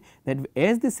that mean? That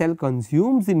as the cell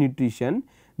consumes the nutrition,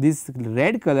 this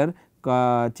red color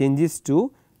changes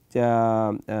to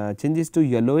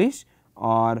yellowish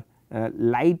or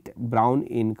light brown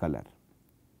in color.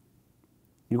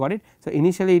 You got it? So,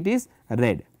 initially it is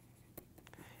red,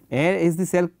 and as the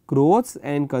cell grows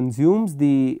and consumes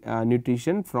the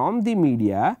nutrition from the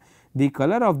media, the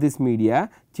color of this media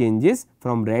changes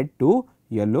from red to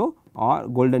yellow or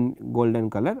golden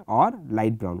color or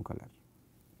light brown color.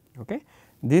 Okay.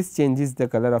 This changes the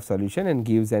color of solution and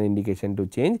gives an indication to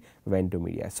change when to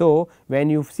media. So, when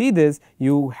you see this,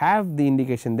 you have the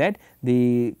indication that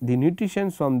the nutrition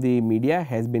from the media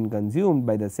has been consumed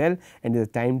by the cell and it is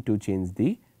time to change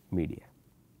the media,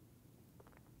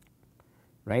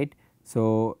 right.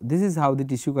 So, this is how the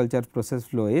tissue culture process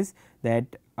flow is, that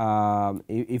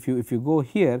if you go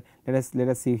here, let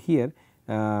us see here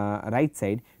right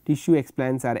side, tissue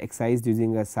explants are excised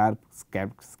using a sharp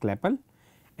scalpel,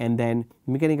 and then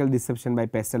mechanical disruption by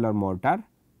pestle or mortar,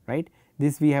 right.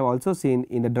 This we have also seen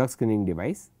in the drug screening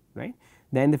device, right.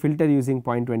 Then the filter using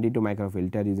 0.22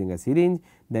 microfilter using a syringe,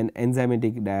 then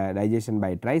enzymatic digestion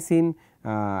by trypsin,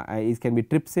 it can be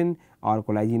trypsin or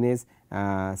collagenase.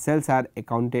 Cells are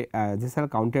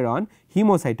counted on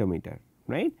hemocytometer,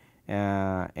 right.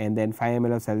 And then 5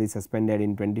 ml of cell is suspended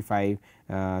in 25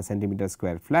 centimeter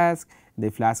square flask. The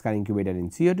flask are incubated in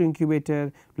CO2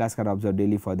 incubator, flask are observed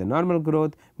daily for the normal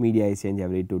growth, media is changed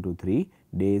every 2 to 3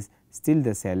 days, still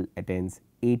the cell attains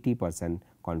 80%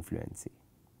 confluency,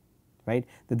 right.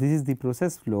 So, this is the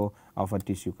process flow of a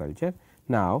tissue culture.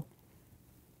 Now,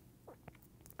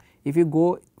 if you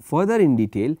go further in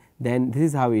detail, then this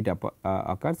is how it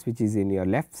occurs, which is in your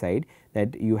left side,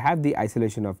 that you have the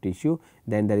isolation of tissue,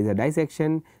 then there is a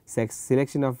dissection,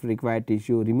 selection of required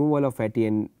tissue, removal of fatty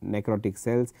and necrotic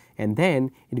cells, and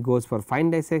then it goes for fine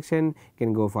dissection,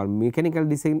 can go for mechanical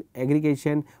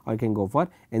disaggregation or can go for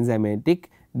enzymatic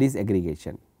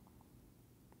disaggregation,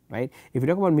 right. If you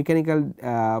talk about mechanical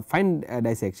fine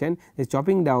dissection, is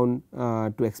chopping down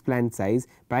to explant size,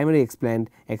 primary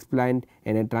explant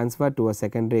and a transfer to a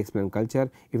secondary explant culture.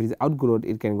 If it is outgrowth,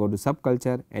 it can go to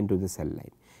subculture and to the cell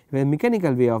line. With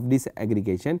mechanical way of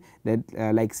disaggregation, that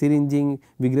like syringing,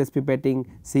 vigorous pipetting,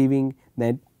 sieving,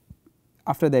 then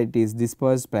after that it is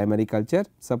dispersed primary culture,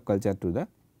 subculture to the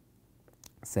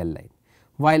cell line.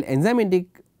 While enzymatic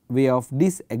way of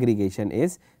disaggregation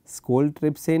is cold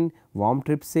trypsin, warm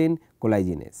trypsin,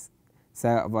 collagenase.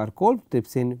 So, for cold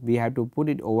trypsin we have to put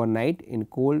it overnight in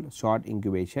cold short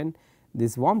incubation.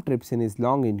 This warm trypsin is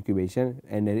long incubation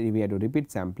and we have to repeat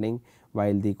sampling,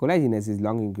 while the collagenase is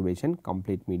long incubation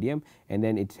complete medium, and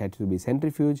then it has to be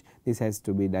centrifuge. This has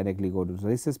to be directly go to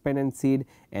resuspension seed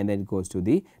and then it goes to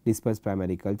the dispersed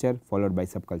primary culture followed by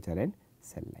subculture and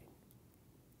cell line,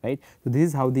 right. So, this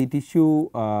is how the tissue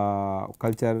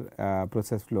culture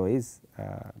process flow is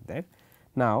there.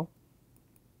 Now,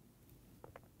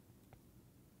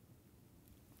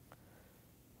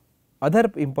 other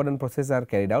important processes are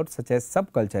carried out such as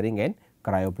subculturing and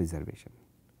cryopreservation.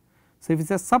 So, if it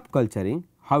is a subculturing,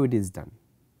 how it is done?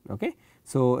 Okay.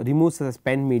 So, remove the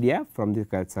spent media from the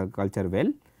culture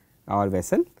well or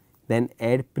vessel, then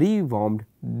add pre-warmed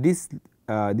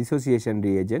dissociation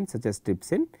reagent such as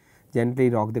trypsin, gently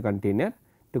rock the container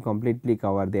to completely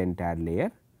cover the entire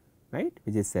layer, right,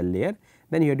 which is cell layer.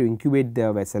 Then you have to incubate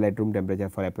the vessel at room temperature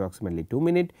for approximately 2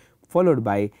 minutes, followed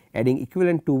by adding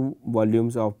equivalent 2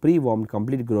 volumes of pre-warmed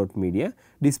complete growth media,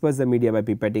 disperse the media by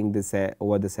pipetting the cell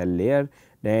over the cell layer,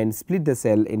 then split the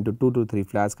cell into 2 to 3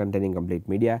 flasks containing complete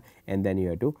media, and then you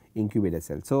have to incubate the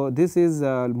cell. So, this is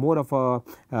more of a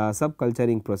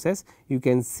subculturing process. You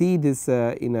can see this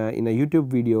in a YouTube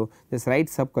video, just write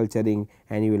subculturing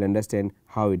and you will understand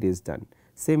how it is done.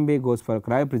 Same way goes for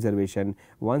cryopreservation.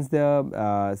 Once the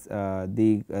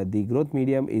growth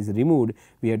medium is removed,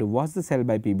 we have to wash the cell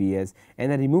by PBS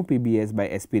and then remove PBS by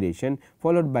aspiration,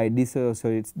 followed by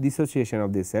dissociation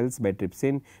of the cells by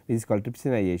trypsin, which is called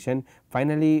trypsinization.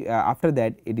 Finally, after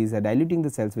that it is diluting the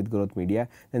cells with growth media,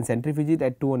 then centrifuge it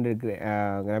at 200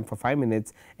 gram for 5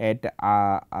 minutes at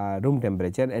room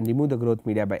temperature and remove the growth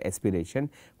media by aspiration.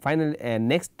 Final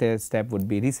next step would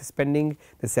be resuspending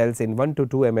the cells in 1 to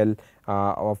 2 ml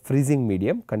of freezing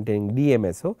medium containing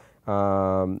DMSO,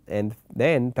 and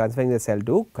then transferring the cell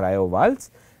to cryo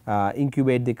valves,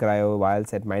 incubate the cryo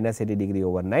valves at -80 degree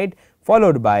overnight,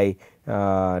 followed by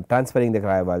transferring the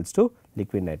cryo valves to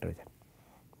liquid nitrogen,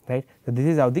 right. So, this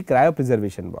is how the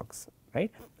cryopreservation works,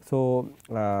 right. So,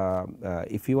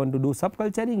 if you want to do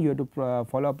subculturing, you have to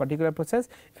follow a particular process.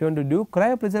 If you want to do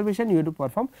cryopreservation, you have to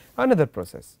perform another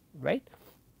process, right.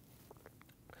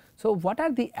 So, what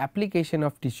are the application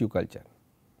of tissue culture,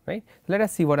 right? Let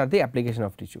us see what are the application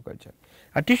of tissue culture.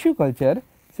 A tissue culture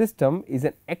system is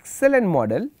an excellent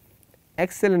model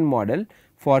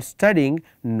for studying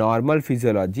normal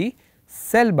physiology,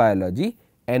 cell biology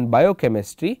and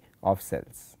biochemistry of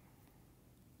cells.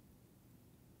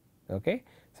 Okay.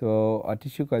 So, a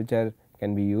tissue culture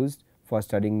can be used for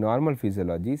studying normal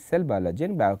physiology, cell biology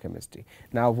and biochemistry.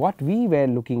 Now, what we were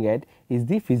looking at is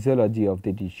the physiology of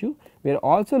the tissue. We are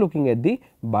also looking at the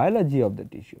biology of the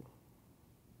tissue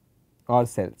or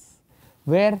cells,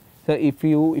 where so if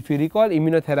you recall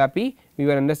immunotherapy, we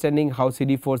were understanding how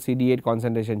CD4 CD8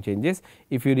 concentration changes.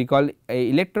 If you recall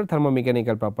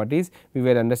electrothermomechanical properties, we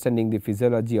were understanding the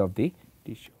physiology of the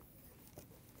tissue.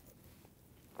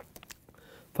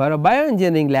 For a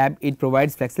bioengineering lab, it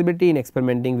provides flexibility in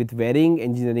experimenting with varying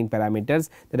engineering parameters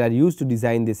that are used to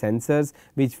design the sensors,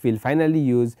 which will finally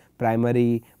use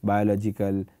primary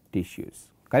biological tissues,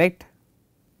 correct.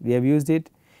 We have used it.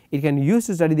 It can be used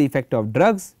to study the effect of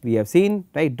drugs, we have seen,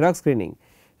 right, drug screening,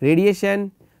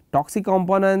 radiation, toxic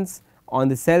components on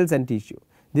the cells and tissue.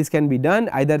 This can be done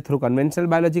either through conventional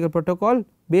biological protocol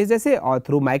based assay or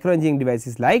through microengineering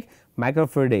devices like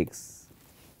microfluidics,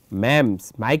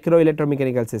 MEMS, micro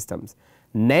electromechanical systems,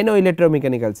 nano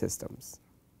electromechanical systems,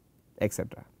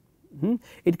 etc.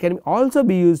 It can also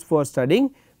be used for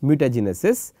studying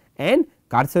mutagenesis and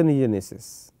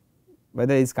carcinogenesis,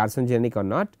 whether it is carcinogenic or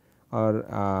not, or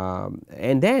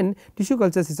and then tissue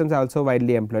culture systems are also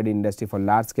widely employed in industry for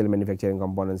large scale manufacturing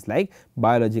components like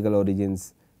biological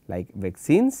origins like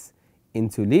vaccines,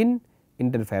 insulin,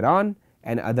 interferon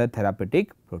and other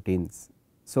therapeutic proteins.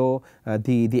 So,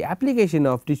 the application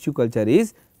of tissue culture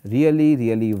is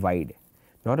really wide,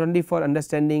 not only for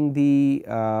understanding the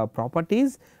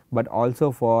properties, but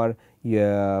also for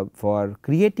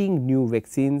creating new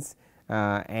vaccines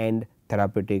and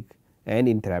therapeutic and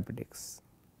in therapeutics,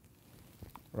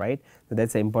 right. So, that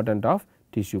is the importance of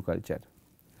tissue culture.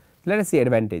 Let us see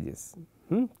advantages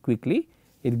quickly.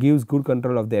 It gives good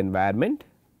control of the environment,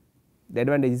 the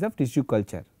advantages of tissue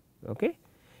culture. Okay.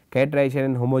 Characterization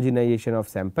and homogenization of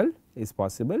sample is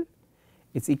possible,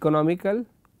 it is economical,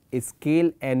 its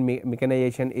scale and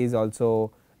mechanization is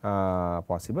also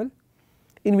possible.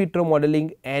 In vitro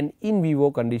modeling and in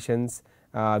vivo conditions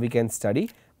we can study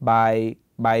by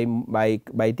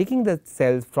taking the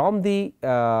cells from the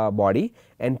body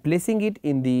and placing it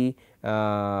in the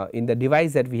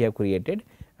device that we have created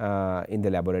in the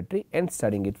laboratory and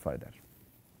studying it further.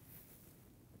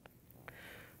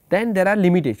 Then there are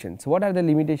limitations. What are the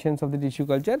limitations of the tissue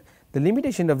culture? The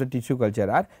limitation of the tissue culture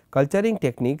are culturing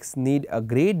techniques need a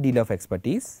great deal of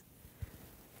expertise.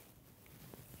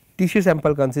 Tissue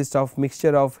sample consists of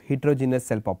mixture of heterogeneous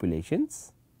cell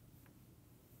populations,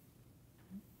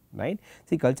 right.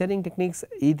 See, culturing techniques,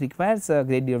 it requires a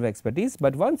great deal of expertise,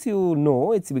 but once you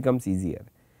know, it becomes easier.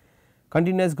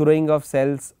 Continuous growing of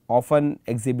cells often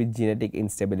exhibit genetic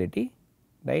instability,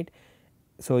 right.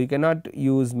 So, you cannot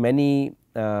use many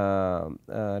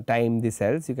time the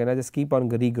cells, you cannot just keep on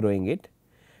regrowing it.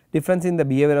 Difference in the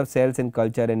behavior of cells in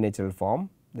culture and natural form,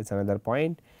 that is another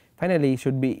point. Finally,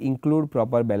 should be include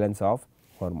proper balance of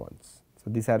hormones. So,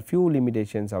 these are few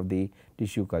limitations of the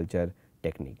tissue culture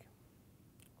technique,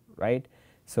 right.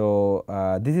 So,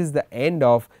 this is the end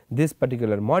of this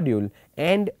particular module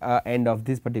and end of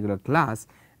this particular class.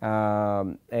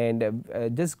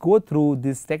 just go through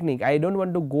this technique. I do not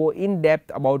want to go in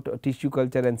depth about tissue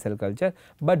culture and cell culture,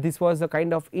 but this was the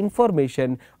kind of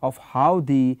information of how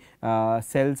the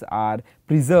cells are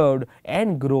preserved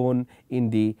and grown in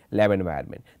the lab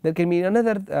environment. There can be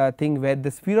another thing where the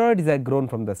spheroids are grown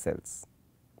from the cells,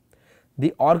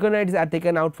 the organoids are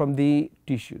taken out from the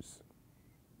tissues.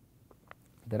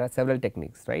 There are several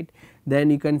techniques, right. Then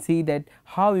you can see that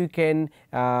how you can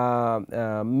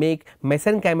make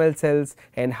mesenchymal cells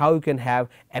and how you can have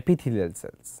epithelial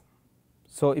cells.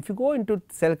 So, if you go into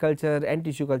cell culture and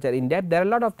tissue culture in depth, there are a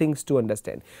lot of things to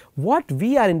understand. What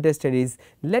we are interested is,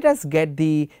 let us get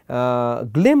the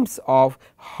glimpse of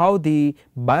how the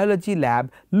biology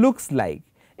lab looks like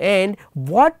and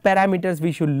what parameters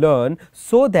we should learn,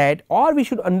 so that, or we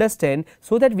should understand,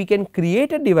 so that we can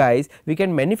create a device, we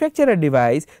can manufacture a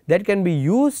device that can be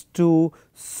used to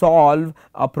solve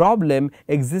a problem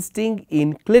existing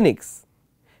in clinics,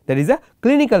 that is a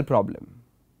clinical problem.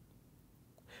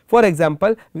 For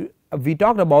example, we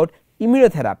talked about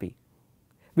immunotherapy,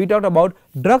 we talked about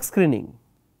drug screening,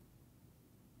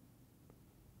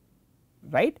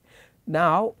 right.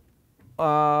 Now,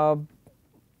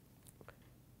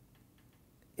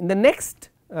 in the next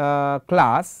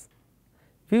class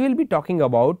we will be talking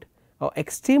about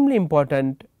extremely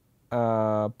important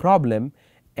problem,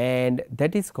 and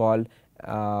that is called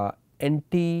or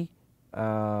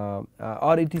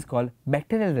it is called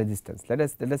bacterial resistance. Let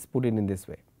us put it in this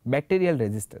way, bacterial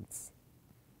resistance.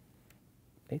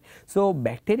 Right. So,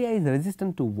 bacteria is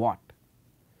resistant to what?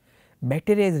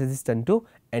 Bacteria is resistant to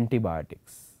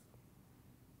antibiotics.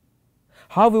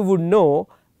 How we would know,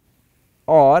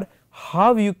 or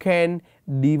how you can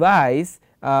devise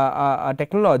a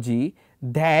technology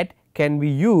that can be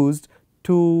used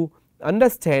to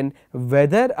understand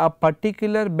whether a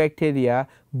particular bacteria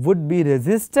would be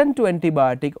resistant to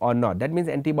antibiotic or not. That means,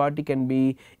 antibiotic can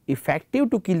be effective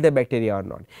to kill the bacteria or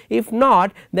not. If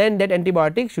not, then that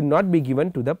antibiotic should not be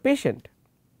given to the patient.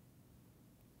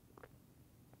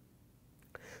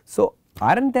 So,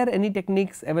 are not there any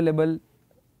techniques available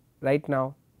right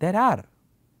now? There are,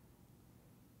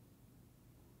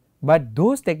 but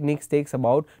those techniques takes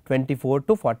about 24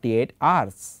 to 48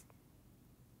 hours.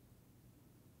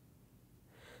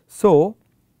 So,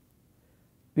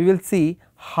 we will see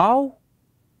how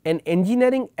an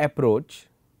engineering approach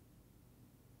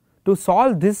to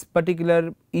solve this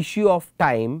particular issue of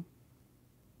time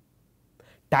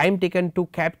taken to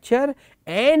capture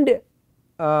and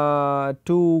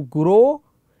to grow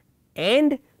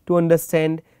and to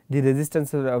understand the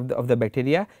resistance of the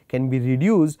bacteria can be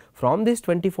reduced from this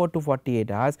 24 to 48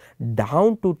 hours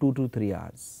down to 2 to 3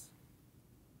 hours.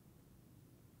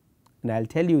 And I will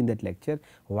tell you in that lecture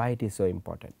why it is so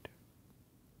important.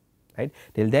 Right.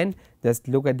 Till then, just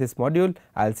look at this module.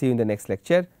 I will see you in the next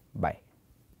lecture. Bye.